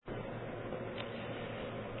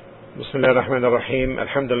بسم الله الرحمن الرحيم.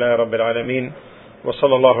 الحمد لله رب العالمين,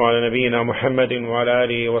 وصلى الله على نبينا محمد وعلى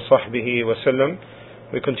آله وصحبه وسلم.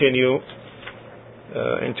 We continue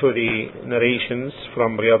into the narrations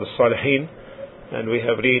from Riyadh al-Salihin, and we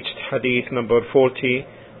have reached hadith number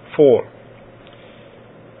 44.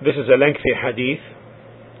 This is a lengthy hadith.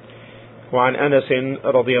 وعن أنس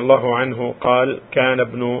رضي الله عنه قال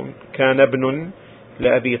كان ابن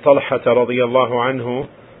لأبي طلحة رضي الله عنه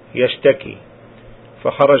يشتكي،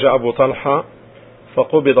 فخرج أبو طلحة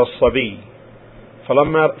فقبض الصبي،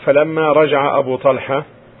 فلما رجع أبو طلحة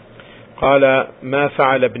قال: ما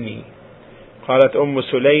فعل ابني؟ قالت أم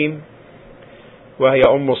سليم وهي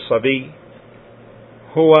أم الصبي: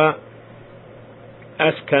 هو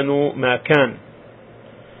أسكن ما كان.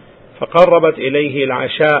 فقربت إليه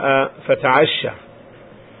العشاء فتعشى،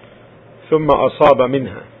 ثم أصاب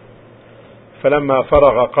منها، فلما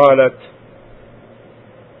فرغ قالت: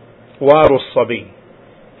 وار الصبي.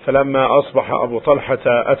 فلما أصبح أبو طلحة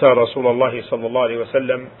أتى رسول الله صلى الله عليه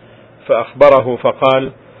وسلم فأخبره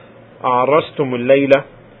فقال: أعرستم الليلة؟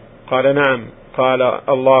 قال: نعم. قال: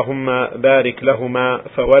 اللهم بارك لهما.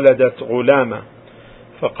 فولدت غلاما.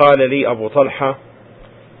 فقال لي أبو طلحة: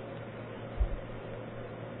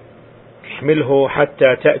 احمله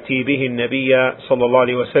حتى تأتي به النبي صلى الله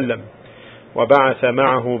عليه وسلم. وبعث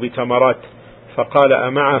معه بتمرات، فقال: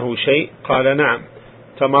 أمعه شيء؟ قال: نعم،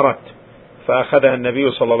 تمرات. فأخذها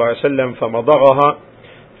النبي صلى الله عليه وسلم فمضغها،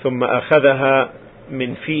 ثم أخذها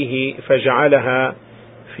من فيه فجعلها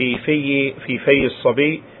في في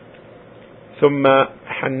الصبي، ثم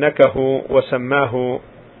حنكه وسماه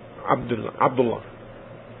عبد الله.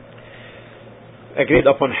 Agreed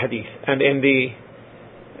upon hadith. And in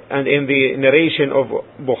the narration of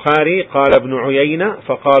Bukhari, قال ابن عيينة: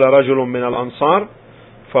 فقال رجل من الأنصار: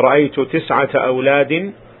 فرأيت 9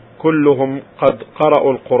 أولاد كلهم قد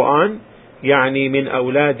قرأوا القرآن، يعني من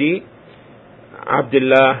أولاد عبد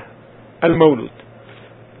الله المولود.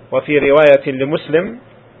 وفي رواية لمسلم: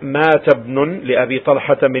 مات ابن لأبي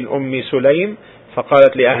طلحة من أم سليم،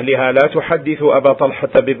 فقالت لأهلها: لا تحدثوا أبا طلحة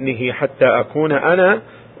بابنه حتى أكون أنا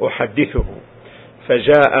أحدثه.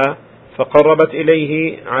 فجاء فقربت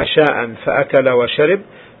إليه عشاء فأكل وشرب،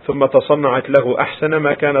 ثم تصنعت له أحسن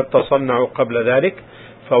ما كانت تصنع قبل ذلك،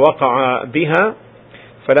 فوقع بها.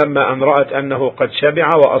 فلما أن رأت أنه قد شبع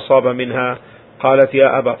وأصاب منها قالت: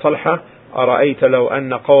 يا أبا طلحة، أرأيت لو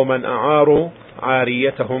أن قوما أعاروا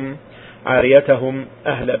عاريتهم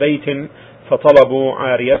أهل بيت فطلبوا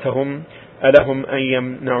عاريتهم، ألهم أن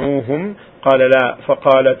يمنعوهم؟ قال: لا.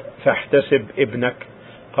 فقالت: فاحتسب ابنك.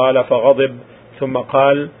 قال: فغضب، ثم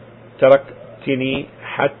قال: تركتني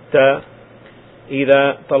حتى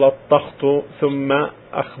إذا تلطخت، ثم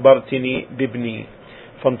أخبرتني بابني.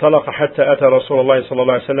 فانطلق حتى أتى رسول الله صلى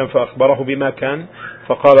الله عليه وسلم فأخبره بما كان.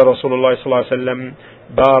 فقال رسول الله صلى الله عليه وسلم: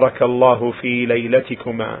 بارك الله في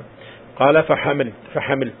ليلتكما. قال: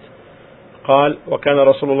 فحملت. قال: وكان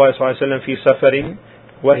رسول الله صلى الله عليه وسلم في سفر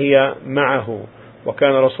وهي معه،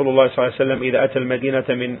 وكان رسول الله صلى الله عليه وسلم إذا أتى المدينة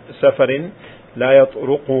من سفر لا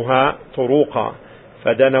يطرقها طروقا،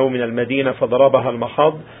 فدنوا من المدينة فضربها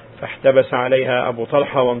المخاض، فاحتبس عليها أبو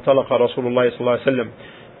طلحة، وانطلق رسول الله صلى الله عليه وسلم.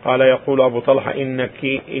 قال يقول أبو طلحة: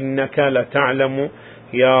 إنك لتعلم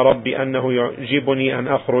يا رب أنه يعجبني أن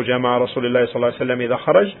أخرج مع رسول الله صلى الله عليه وسلم إذا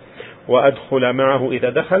خرج، وأدخل معه إذا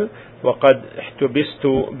دخل، وقد احتبست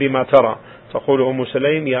بما ترى. تقول أم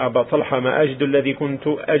سليم: يا أبا طلحة، ما أجد الذي كنت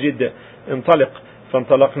أجد، انطلق.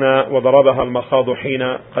 فانطلقنا وضربها المخاض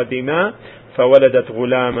حين قدما، فولدت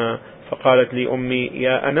غلاما. فقالت لي أمي: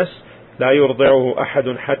 يا أنس، لا يرضعه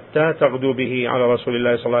أحد حتى تغدو به على رسول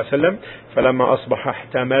الله صلى الله عليه وسلم. فلما أصبح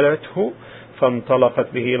احتملته، فانطلقت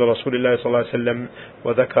به إلى رسول الله صلى الله عليه وسلم،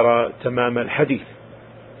 وذكر تمام الحديث.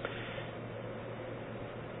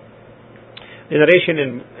 The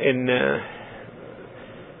narration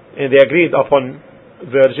in the agreed upon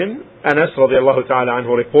version, Anas radiallahu ta'ala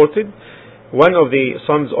anhu reported, one of the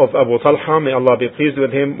sons of Abu Talha, may Allah be pleased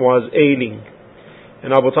with him, was ailing,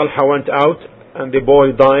 and Abu Talha went out, and the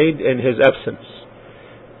boy died in his absence.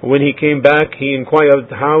 When he came back, he inquired,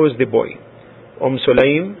 how is the boy?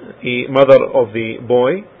 Sulaim, the mother of the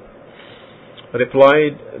boy,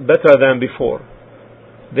 replied, better than before.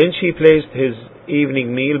 Then she placed his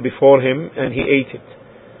evening meal before him, and he ate it,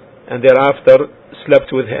 and thereafter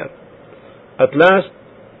slept with her. At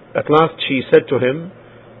last she said to him,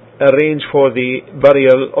 arrange for the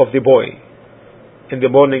burial of the boy. In the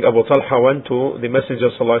morning, Abu Talha went to the Messenger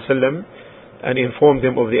sallallahu alaihi wasallam and informed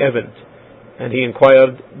him of the event. And he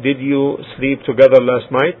inquired, did you sleep together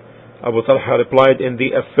last night? Abu Talha replied in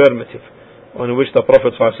the affirmative, on which the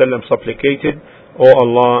Prophet ﷺ supplicated, O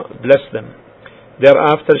Allah, bless them.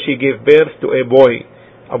 Thereafter she gave birth to a boy.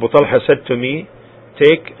 Abu Talha said to me,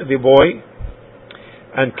 take the boy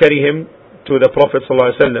and carry him to the Prophet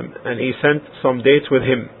ﷺ. And he sent some dates with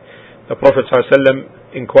him. The Prophet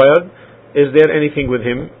ﷺ inquired, is there anything with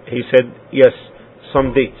him? He said, yes,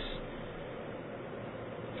 some dates.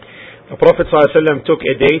 The Prophet ﷺ took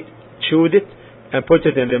a date, chewed it, and put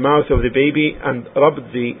it in the mouth of the baby and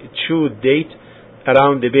rubbed the chewed date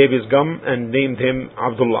around the baby's gum and named him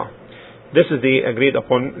Abdullah. This is the agreed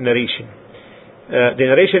upon narration. The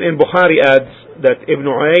narration in Bukhari adds that Ibn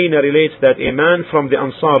Uyayna relates that a man from the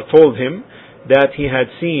Ansar told him that he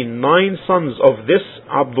had seen 9 sons of this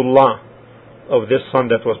Abdullah, of this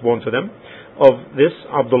son that was born to them, of this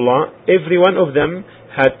Abdullah. Every one of them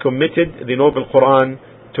had committed the noble Quran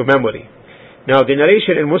to memory. Now the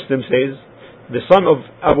narration in Muslim says, the son of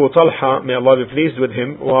Abu Talha, may Allah be pleased with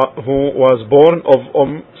him, who was born of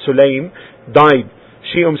Sulaym, died.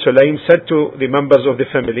 She, Sulaym, said to the members of the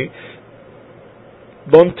family,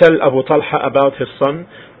 don't tell Abu Talha about his son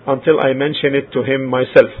until I mention it to him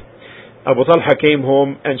myself. Abu Talha came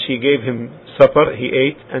home and she gave him supper. He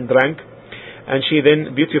ate and drank, and she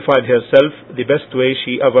then beautified herself the best way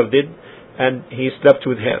she ever did, and he slept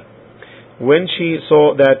with her. When she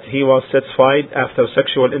saw that he was satisfied after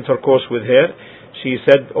sexual intercourse with her, she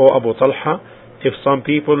said, O Abu Talha, if some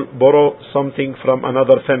people borrow something from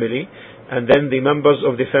another family, and then the members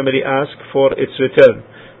of the family ask for its return,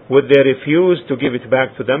 would they refuse to give it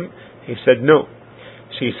back to them? He said, no.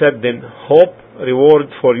 She said, then hope reward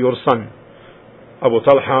for your son. Abu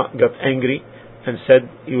Talha got angry and said,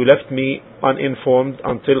 you left me uninformed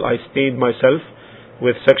until I stained myself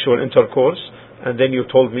with sexual intercourse, and then you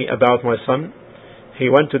told me about my son. He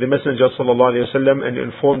went to the Messenger ﷺ and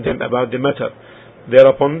informed him about the matter.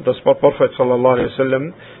 Thereupon the Prophet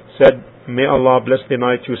ﷺ said, may Allah bless the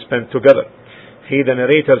night you spent together. He, the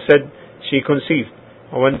narrator, said, she conceived.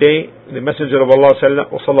 One day the Messenger of Allah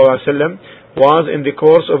ﷺ was in the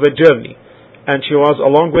course of a journey, and she was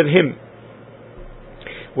along with him.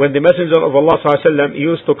 When the Messenger of Allah ﷺ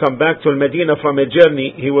used to come back to Al-Madinah from a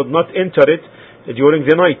journey, he would not enter it during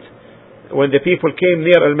the night. When the people came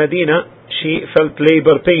near Al-Madinah, she felt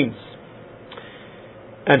labor pains.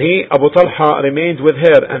 And he, Abu Talha, remained with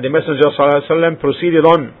her, and the Messenger ﷺ proceeded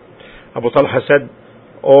on. Abu Talha said,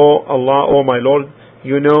 O Allah, O my Lord,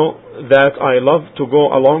 you know that I love to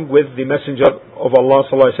go along with the Messenger of Allah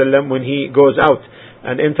ﷺ when he goes out,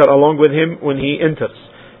 and enter along with him when he enters.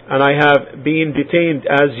 And I have been detained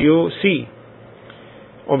as you see.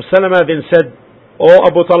 Salama then said, O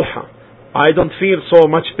Abu Talha, I don't feel so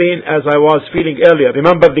much pain as I was feeling earlier.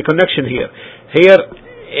 Remember the connection here. Here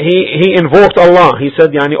he invoked Allah. He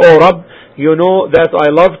said, O Rabb, you know that I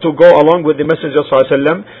love to go along with the Messenger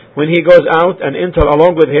ﷺ when he goes out, and enter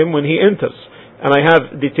along with him when he enters. And I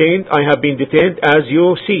have been detained as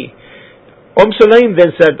you see. Sulaym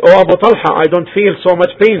then said, O Abu Talha, I don't feel so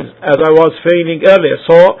much pain as I was feeling earlier.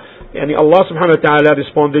 So Allah subhanahu wa ta'ala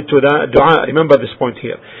responded to the dua. Remember this point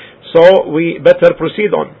here. So we better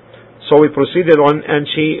proceed on. So we proceeded on, and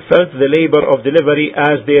she felt the labor of delivery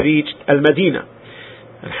as they reached Al-Madinah.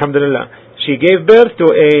 Alhamdulillah. She gave birth to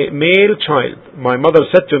a male child. My mother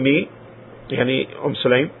said to me,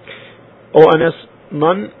 Sulaym, O Anas,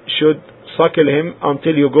 none should suckle him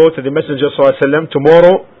until you go to the Messenger ﷺ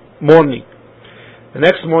tomorrow morning. The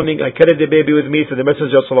next morning I carried the baby with me to the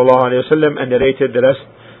Messenger ﷺ and narrated the rest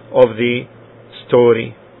of the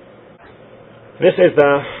story. This is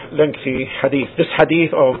the lengthy hadith. This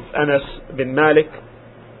hadith of Anas bin Malik.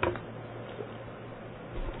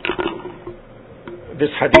 This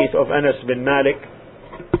hadith of Anas bin Malik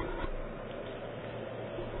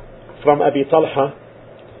from Abi Talha,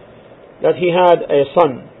 that he had a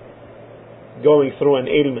son going through an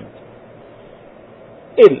ailment.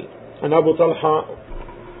 Ill. And Abu Talha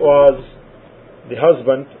was the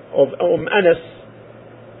husband of Anas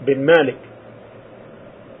bin Malik.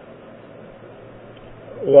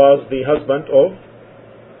 Was the husband of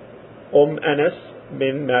Anas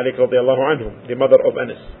bin Malik radiallahu anhu, the mother of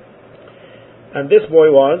Anas. And this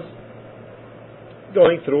boy was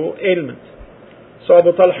going through ailment. So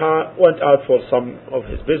Abu Talha went out for some of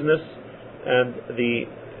his business, and the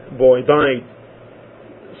boy died.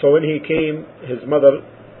 So when he came, his mother,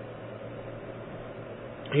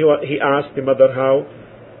 he asked the mother how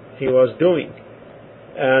he was doing,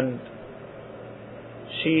 and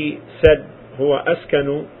she said, هو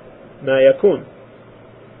أسكن ما يكون.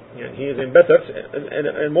 He is in better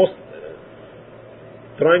and most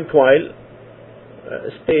tranquil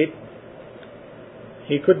state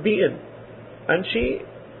he could be in. And she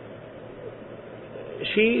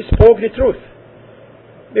spoke the truth.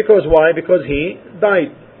 Because why? Because he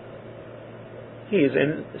died. He is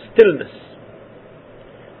in stillness.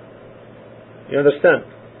 You understand?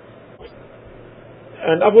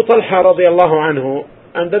 And Abu Talha radiallahu anhu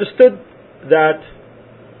understood that,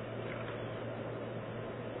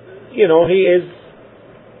 he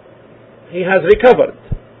has recovered,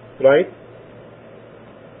 right?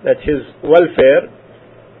 That his welfare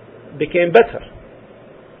became better.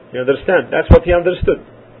 You understand? That's what he understood.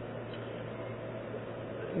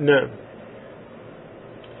 No.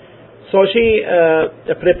 So she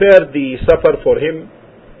prepared the supper for him,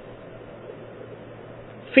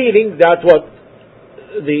 feeling that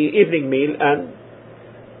the evening meal, and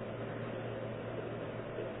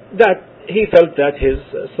that he felt that his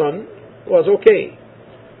son was okay.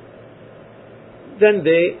 Then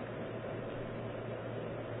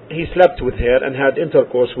he slept with her and had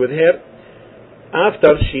intercourse with her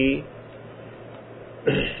after she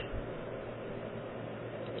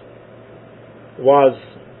was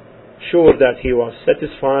sure that he was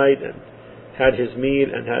satisfied and had his meal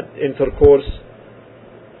and had intercourse.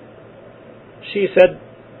 She said,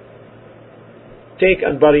 "Take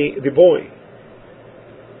and bury the boy."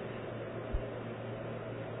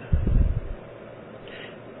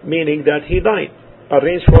 Meaning that he died.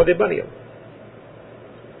 Arrange for the burial.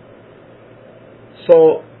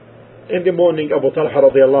 So in the morning, Abu Talha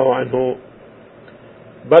radiallahu anhu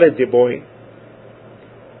buried the boy,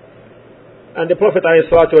 and the Prophet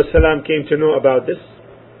ﷺ came to know about this,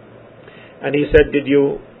 and he said, "Did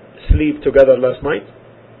you sleep together last night?"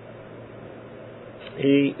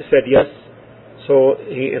 He said yes. So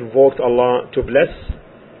he invoked Allah to bless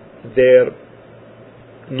their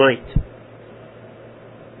night.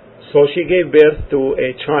 So she gave birth to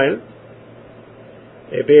a child,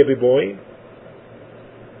 a baby boy,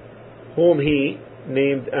 whom he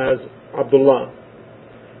named as Abdullah.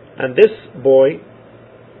 And this boy,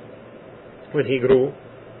 when he grew,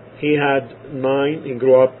 he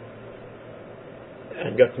grew up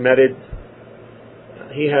and got married.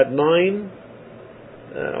 He had 9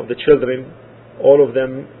 of the children, all of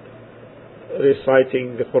them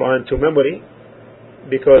reciting the Quran to memory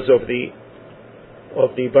because of the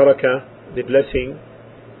barakah, the blessing,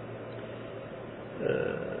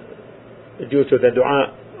 due to the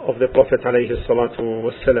dua of the Prophet alayhi salatu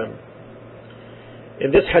wasalam.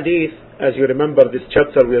 In this hadith, as you remember this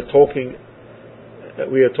chapter, we are talking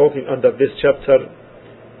under this chapter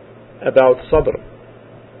about sabr,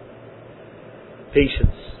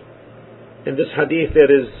 patience. In this hadith there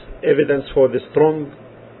is evidence for the strong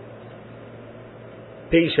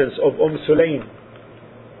patience of Sulaym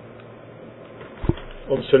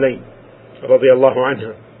radiallahu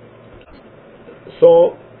anha.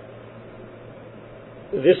 So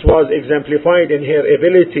this was exemplified in her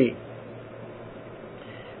ability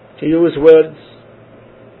to use words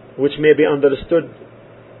which may be understood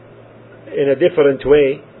in a different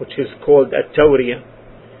way, which is called at-tawriya.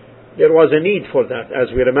 There was a need for that.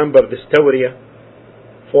 As we remember, this tawriya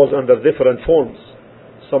falls under different forms.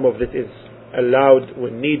 Some of it is allowed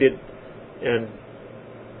when needed, and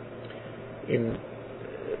in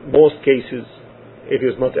most cases it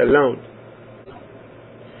is not allowed.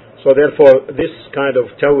 So therefore this kind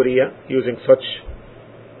of tawriya, using such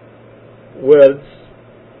words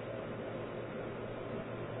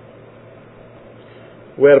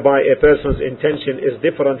whereby a person's intention is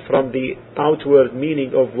different from the outward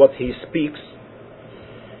meaning of what he speaks,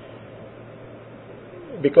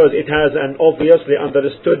 because it has an obviously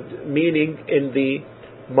understood meaning in the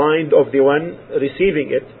mind of the one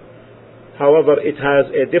receiving it. However, it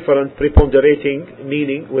has a different preponderating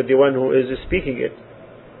meaning with the one who is speaking it,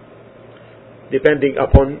 depending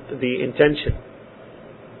upon the intention.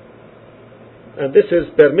 And this is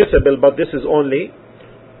permissible, but this is only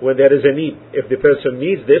when there is a need. If the person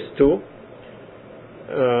needs this to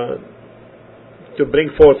bring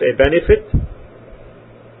forth a benefit,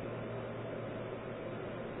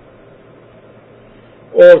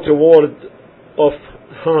 or to ward off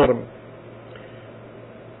harm.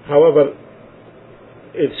 However,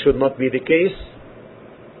 it should not be the case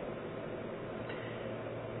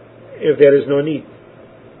if there is no need.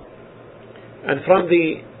 And from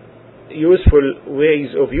the useful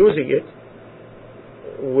ways of using it,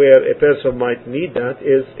 where a person might need that,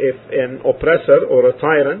 is if an oppressor or a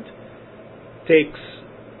tyrant takes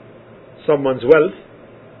someone's wealth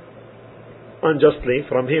unjustly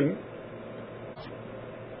from him,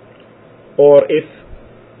 or if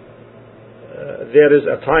there is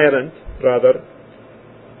a tyrant rather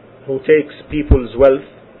who takes people's wealth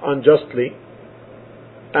unjustly,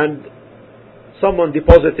 and someone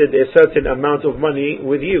deposited a certain amount of money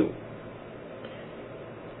with you.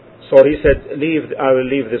 So he said, I will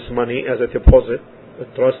leave this money as a deposit, I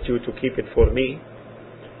trust you to keep it for me.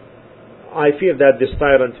 I fear that this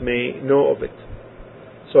tyrant may know of it.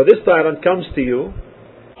 So this tyrant comes to you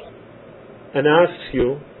and asks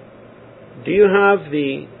you, do you have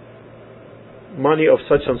the money of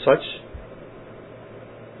such and such?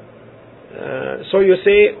 So you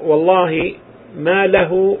say, Wallahi, ma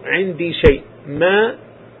lahu indi shay. Ma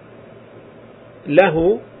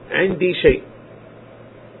lahu indi shay.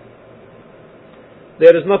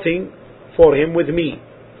 There is nothing for him with me.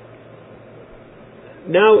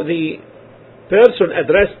 Now the person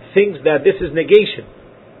addressed thinks that this is negation.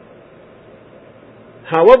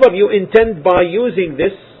 However, you intend by using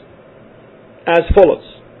this as follows.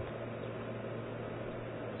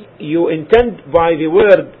 You intend by the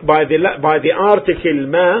word, by the article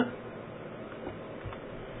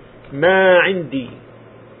ma indi,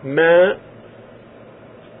 ma,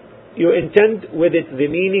 you intend with it the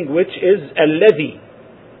meaning which is alladhi.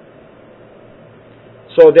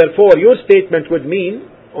 So therefore your statement would mean,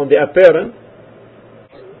 on the apparent,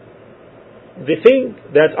 the thing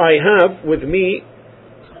that I have with me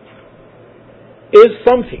is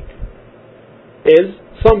something. Is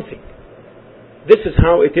something. This is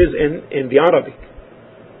how it is in the Arabic.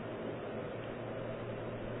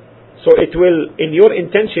 So it will, in your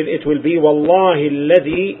intention, it will be Wallahi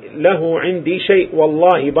alladhi lahu indi shay.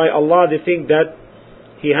 Wallahi, by Allah, the thing that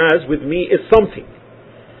he has with me is something.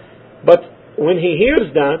 But when he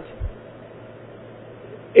hears that,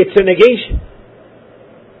 it's a negation.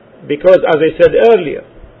 Because as I said earlier,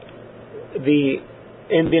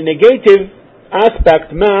 in the negative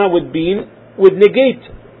aspect, ma would negate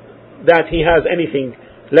that he has anything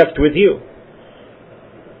left with you.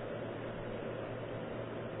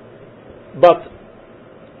 But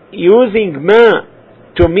using ma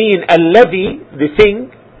to mean alladhi, the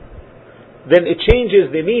thing, then it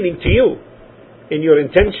changes the meaning to you in your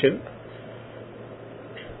intention.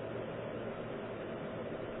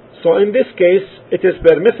 So in this case, it is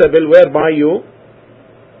permissible whereby you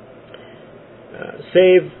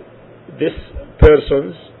save this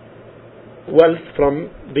person's wealth from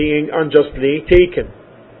being unjustly taken.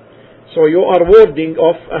 So you are warding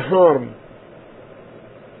off a harm.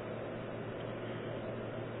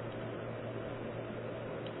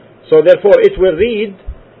 So therefore it will read,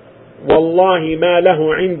 Wallahi ma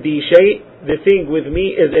lahu indi shay, the thing with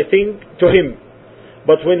me is a thing to him.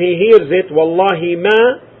 But when he hears it, Wallahi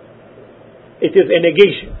ma, it is a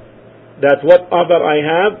negation. That whatever I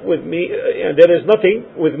have with me, there is nothing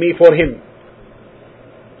with me for him.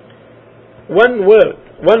 One word,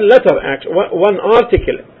 one letter, actually, one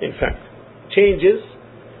article, in fact, changes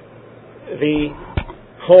the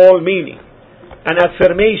whole meaning. An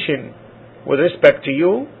affirmation with respect to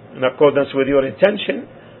you, in accordance with your intention,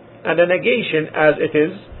 and a negation as it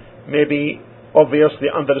is maybe obviously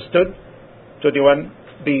understood to the one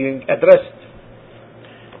being addressed.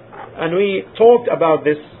 And we talked about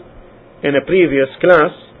this in a previous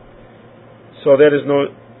class, so there is no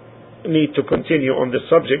need to continue on this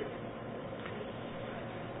subject.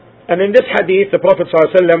 And in this hadith, the Prophet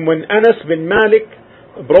ﷺ, when Anas bin Malik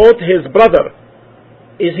brought his brother,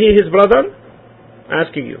 is he his brother?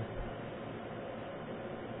 Asking you.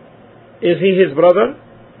 Is he his brother?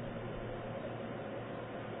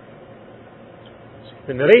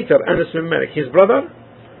 The narrator, Anas bin Malik, his brother?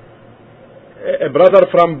 A brother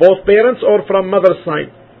from both parents or from mother's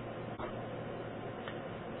side?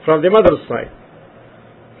 From the mother's side.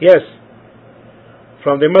 Yes.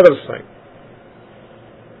 From the mother's side.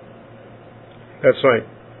 That's right.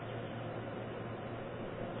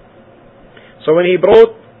 So when he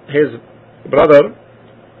brought his brother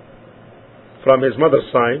from his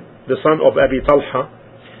mother's side, the son of Abi Talha,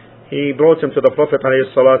 he brought him to the Prophet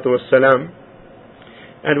ﷺ,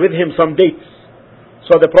 and with him some dates.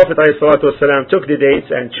 So the Prophet ﷺ took the dates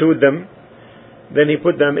and chewed them. Then he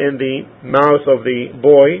put them in the mouth of the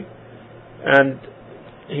boy and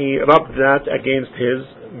he rubbed that against his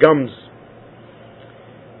gums.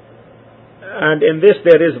 And in this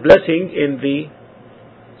there is blessing in the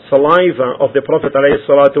saliva of the Prophet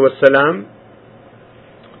ﷺ,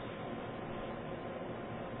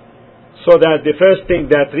 so that the first thing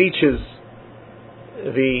that reaches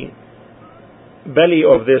the belly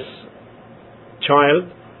of this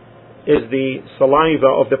child is the saliva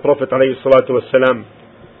of the Prophet ﷺ.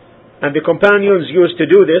 And the companions used to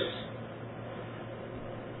do this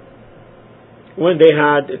when they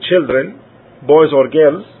had children, boys or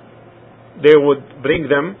girls. They would bring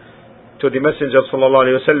them to the Messenger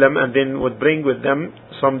ﷺ and then would bring with them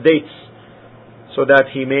some dates, so that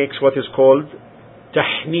he makes what is called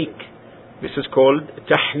tahniq. This is called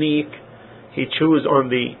tahniq. He chews on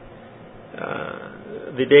the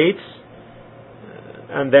dates,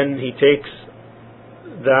 and then he takes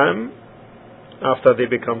them after they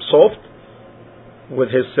become soft with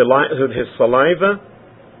his saliva,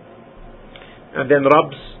 and then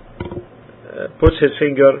rubs, puts his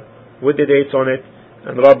finger with the dates on it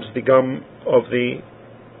and rubs the gum of the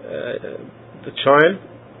child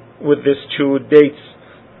with this chewed dates.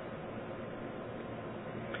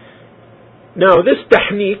 Now this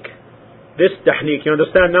tahniq, you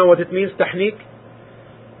understand now what it means, tahniq?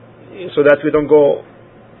 So that we don't go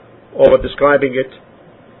over describing it.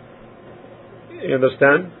 You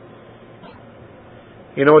understand?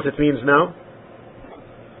 You know what it means now?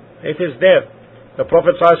 It is there. The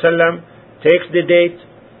Prophet ﷺ takes the date,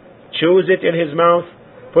 chews it in his mouth,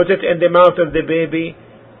 puts it in the mouth of the baby,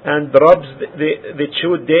 and rubs the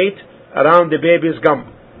chewed date around the baby's gum.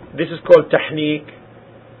 This is called tahniq.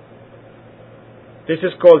 This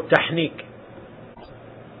is called tahniq.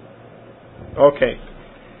 Okay.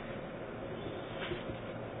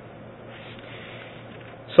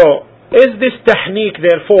 So, is this tahniq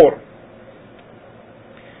therefore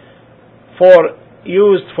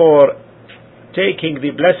used for taking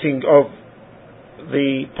the blessing of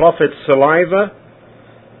the Prophet's saliva,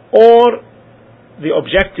 or the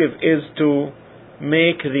objective is to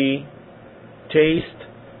make the taste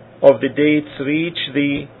of the dates reach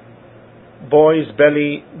the boy's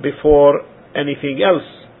belly before anything else?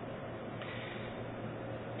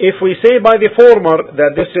 If we say by the former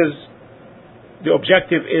that this is the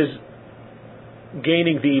objective is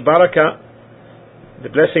gaining the barakah, the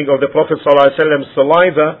blessing of the Prophet ﷺ's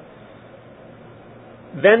saliva,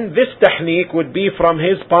 then this tahniq would be from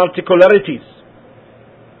his particularities,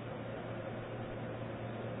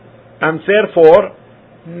 and therefore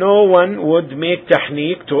no one would make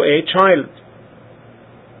tahniq to a child,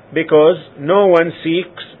 because no one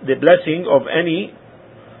seeks the blessing of any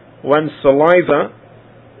one's saliva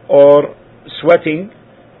or sweating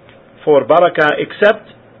for barakah except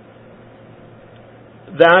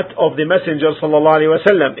that of the Messenger sallallahu alaihi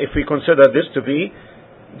wasallam. If we consider this to be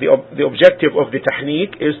the objective of the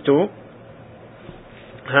tahniq is to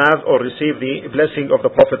have or receive the blessing of the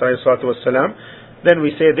Prophet ﷺ, then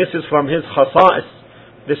we say this is from his khasa'is,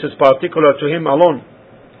 this is particular to him alone.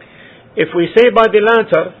 If we say by the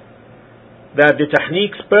latter that the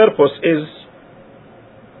tahniq's purpose is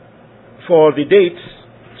for the dates,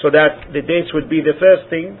 so that the dates would be the first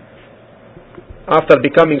thing after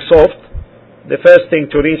becoming soft, the first thing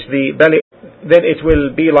to reach the belly, then it will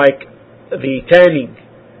be like the tanning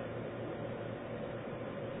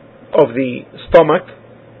of the stomach.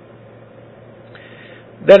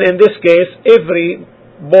 Then in this case, every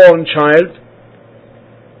born child,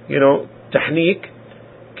 tahniq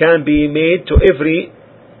can be made to every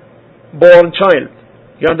born child.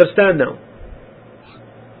 You understand now?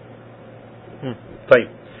 طيب.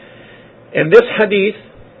 In this hadith,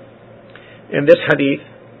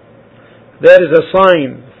 there is a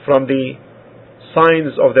sign from the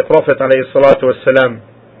signs of the Prophet ﷺ,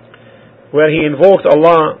 where he invoked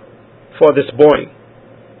Allah for this boy.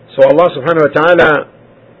 So Allah subhanahu wa ta'ala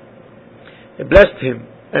blessed him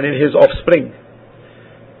and in his offspring.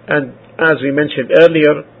 And as we mentioned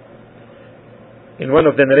earlier, in one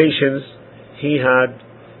of the narrations, he had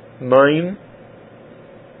 9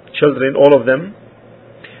 children, all of them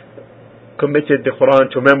committed the Quran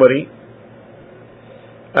to memory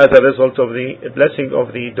as a result of the blessing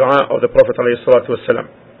of the dua of the Prophet ﷺ.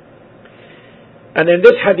 And in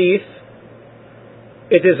this hadith,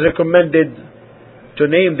 it is recommended to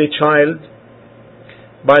name the child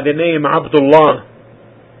by the name Abdullah.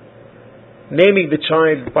 Naming the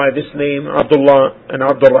child by this name Abdullah and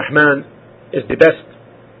Abdul Rahman is the best.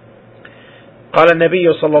 قال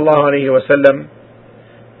النبي صلى الله عليه وسلم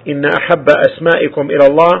إن أحب أسمائكم إلى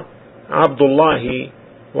الله عبد الله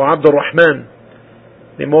وعبد الرحمن.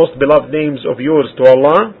 The most beloved names of yours to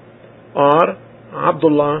Allah are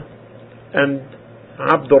Abdullah and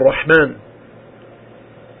Abdul Rahman.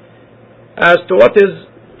 As to what is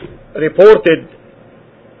reported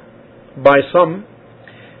by some,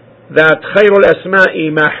 that خير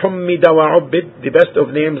الأسماء ما حمد وعبد, the best of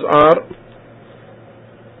names are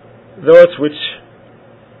those which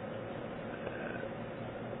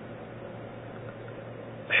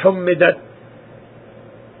حمدت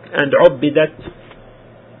and عبدت.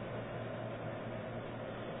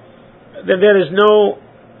 Then there is no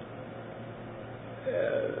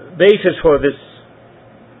basis for this,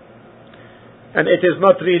 and it is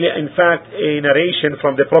not really in fact a narration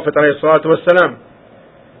from the Prophet ﷺ.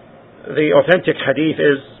 The authentic hadith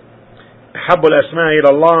is أحب الأسماء إلى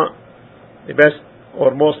الله, the best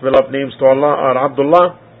or most beloved names to Allah are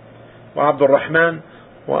Abdullah wa Abdul Rahman,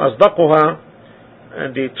 wa أصدقها,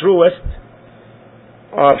 and the truest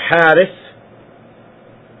are Harith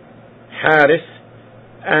Harith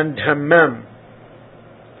and Hammam.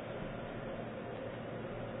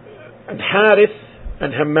 And Harith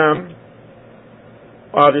and Hammam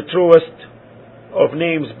are the truest of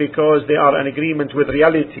names because they are in agreement with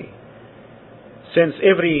reality. Since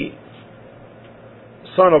every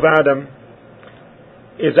son of Adam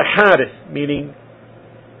is a Harith, meaning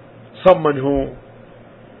someone who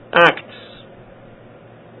acts.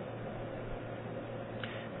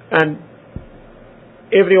 And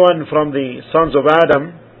everyone from the sons of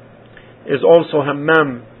Adam is also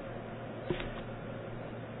Hammam,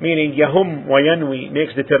 meaning Yahum wa Yanwi,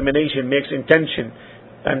 makes determination, makes intention,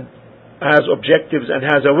 and has objectives and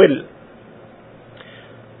has a will.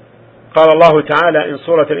 قال الله تعالى in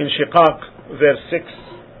Surah Al-Inshiqaq, verse 6,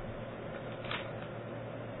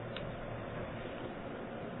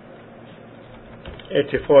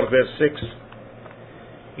 verse 6,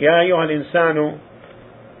 يا أيها الإنسان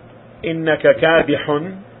إنك كادح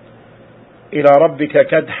إلى ربك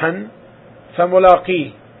كدحا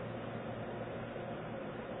فملاقيه.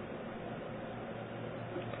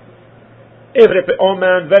 O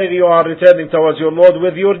man, verily you are returning towards your Lord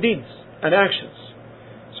with your deeds and actions.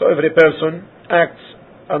 So every person acts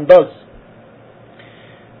and does.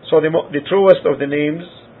 So the truest of the names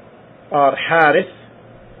are Harith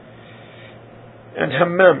and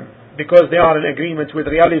Hammam, because they are in agreement with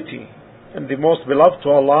reality. And the most beloved to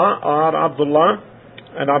Allah are Abdullah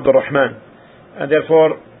and Abdul Rahman. And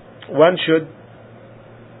therefore one should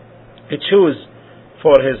choose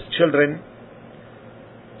for his children,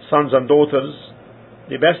 sons and daughters,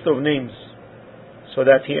 the best of names, so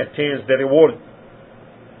that he attains the reward,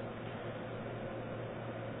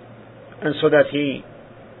 and so that he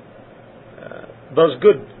does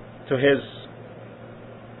good to his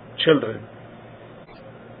children.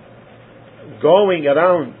 Going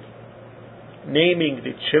around naming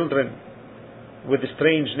the children with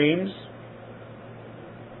strange names,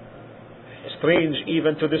 strange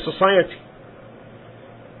even to the society,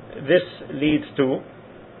 this leads to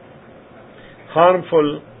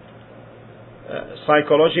harmful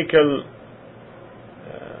psychological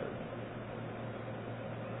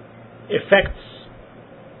effects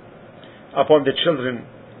upon the children,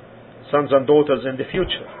 sons and daughters in the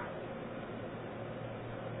future.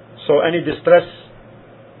 So any distress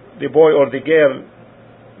the boy or the girl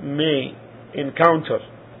may encounter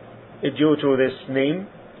due to this name,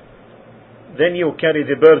 then you carry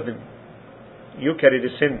the burden, you carry the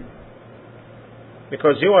sin,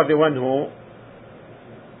 because you are the one who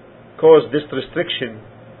caused this restriction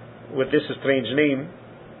with this strange name,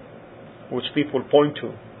 which people point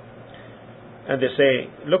to and they say,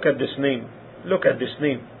 look at this name, look at this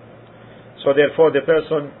name. So therefore the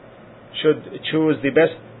person should choose the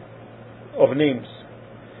best of names,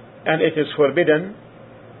 and it is forbidden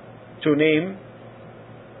to name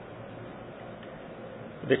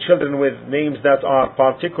the children with names that are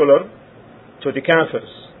particular to the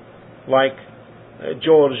Kafirs, like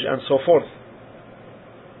George and so forth,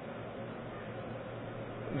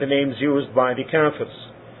 the names used by the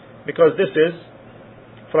Kafirs, because this is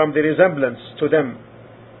from the resemblance to them.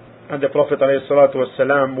 And the Prophet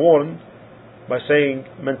ﷺ warned by saying,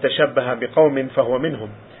 "Man tashabbaha biqawmin fahuwa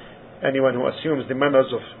minhum." Anyone who assumes the manners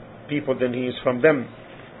of people, then he is from them.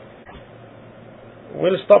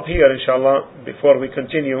 We'll stop here, inshallah, before we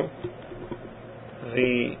continue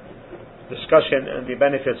the discussion and the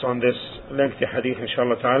benefits on this lengthy hadith,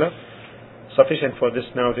 inshallah ta'ala. Sufficient for this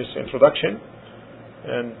now, this introduction.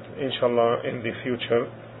 And inshallah, in the future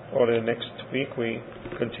or in the next week, we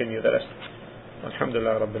continue the rest.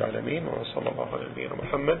 Alhamdulillah Rabbil Alameen, wa sallallahu ala nabiyyina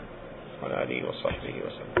Muhammad wa ala alihi wa sahbihi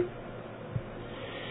wa sallam.